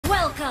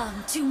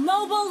Welcome to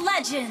Mobile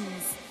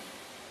Legends!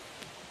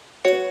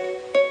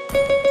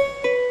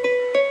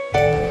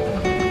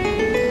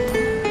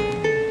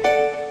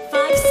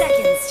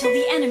 Till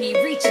the enemy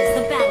reaches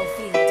the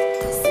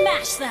battlefield.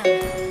 Smash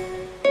them!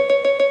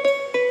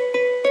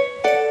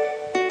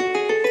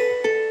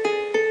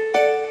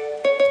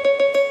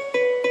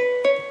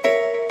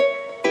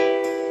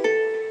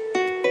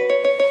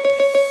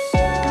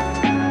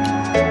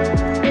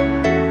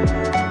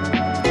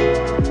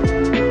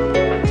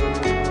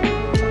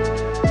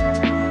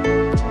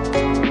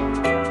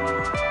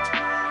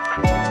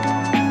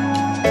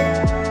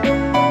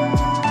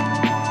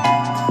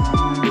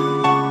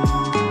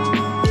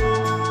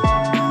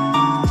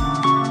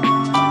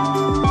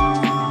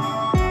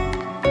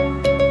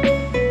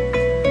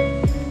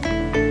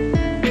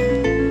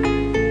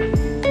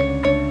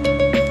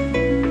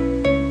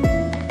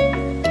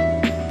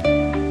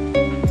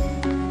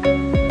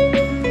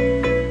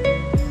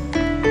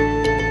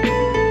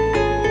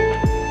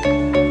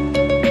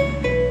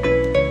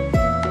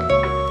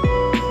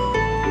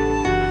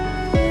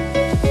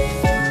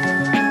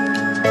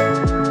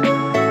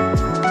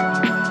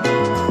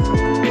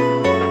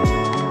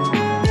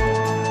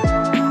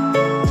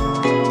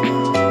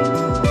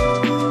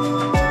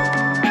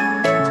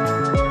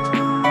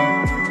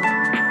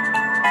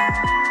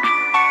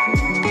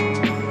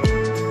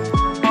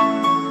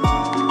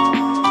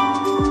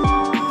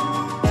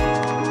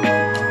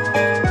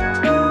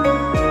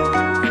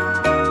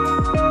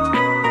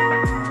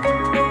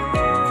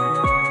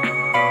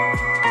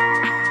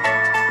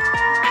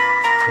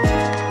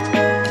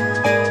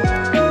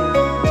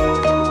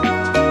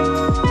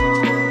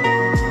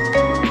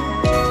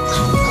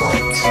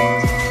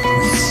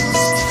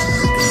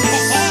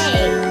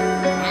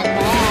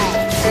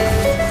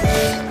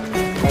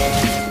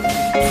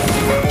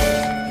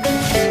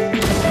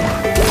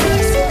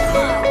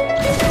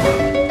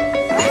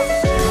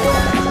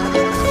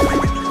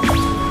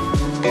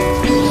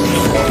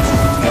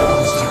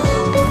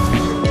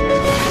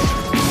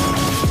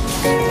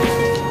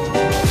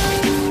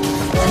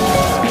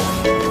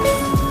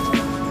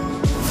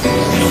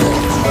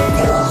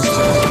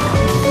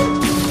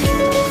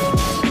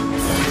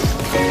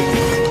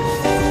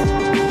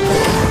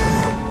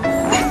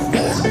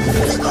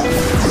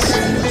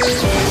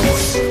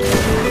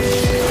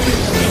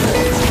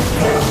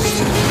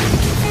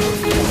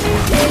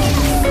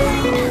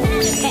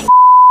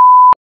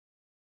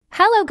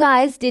 Hello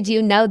guys, did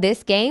you know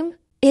this game?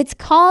 It's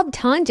called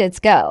TONGITS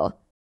Go.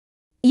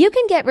 You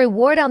can get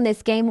reward on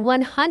this game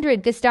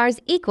 100 𝗐stars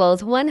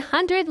equals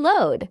 100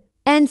 load.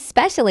 And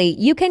specially,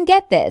 you can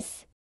get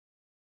this.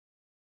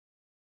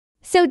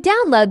 So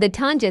download the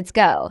TONGITS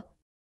Go.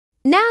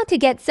 Now to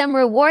get some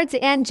rewards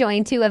and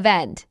join to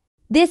event.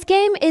 This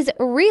game is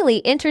really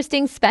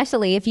interesting,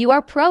 especially if you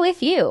are pro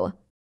if you.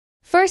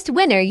 First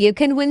winner, you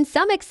can win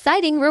some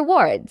exciting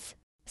rewards.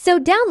 So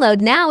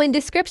download now in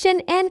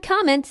description and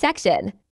comment section.